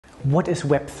What is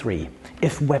Web3?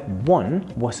 If Web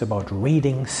 1 was about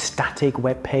reading static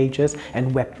web pages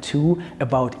and Web 2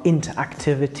 about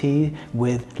interactivity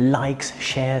with likes,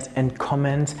 shares and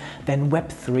comments, then Web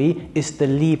 3 is the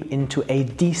leap into a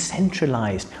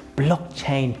decentralized,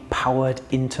 blockchain-powered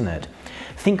internet.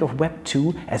 Think of Web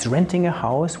 2 as renting a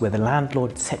house where the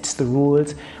landlord sets the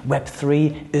rules. Web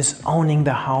 3 is owning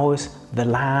the house, the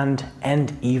land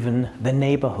and even the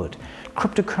neighborhood.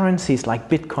 Cryptocurrencies like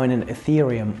Bitcoin and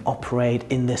Ethereum operate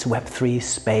in this Web3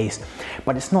 space,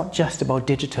 but it's not just about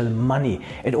digital money.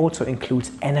 It also includes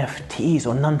NFTs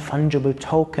or non-fungible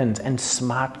tokens and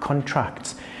smart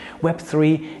contracts.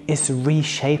 Web3 is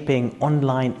reshaping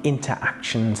online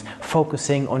interactions,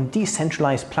 focusing on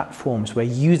decentralized platforms where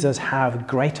users have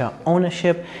greater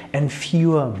ownership and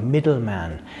fewer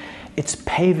middlemen. It's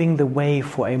paving the way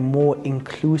for a more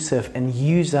inclusive and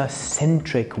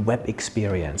user-centric web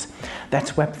experience.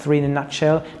 That's Web3 in a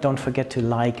nutshell. Don't forget to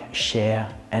like,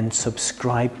 share and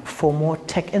subscribe for more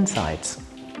tech insights.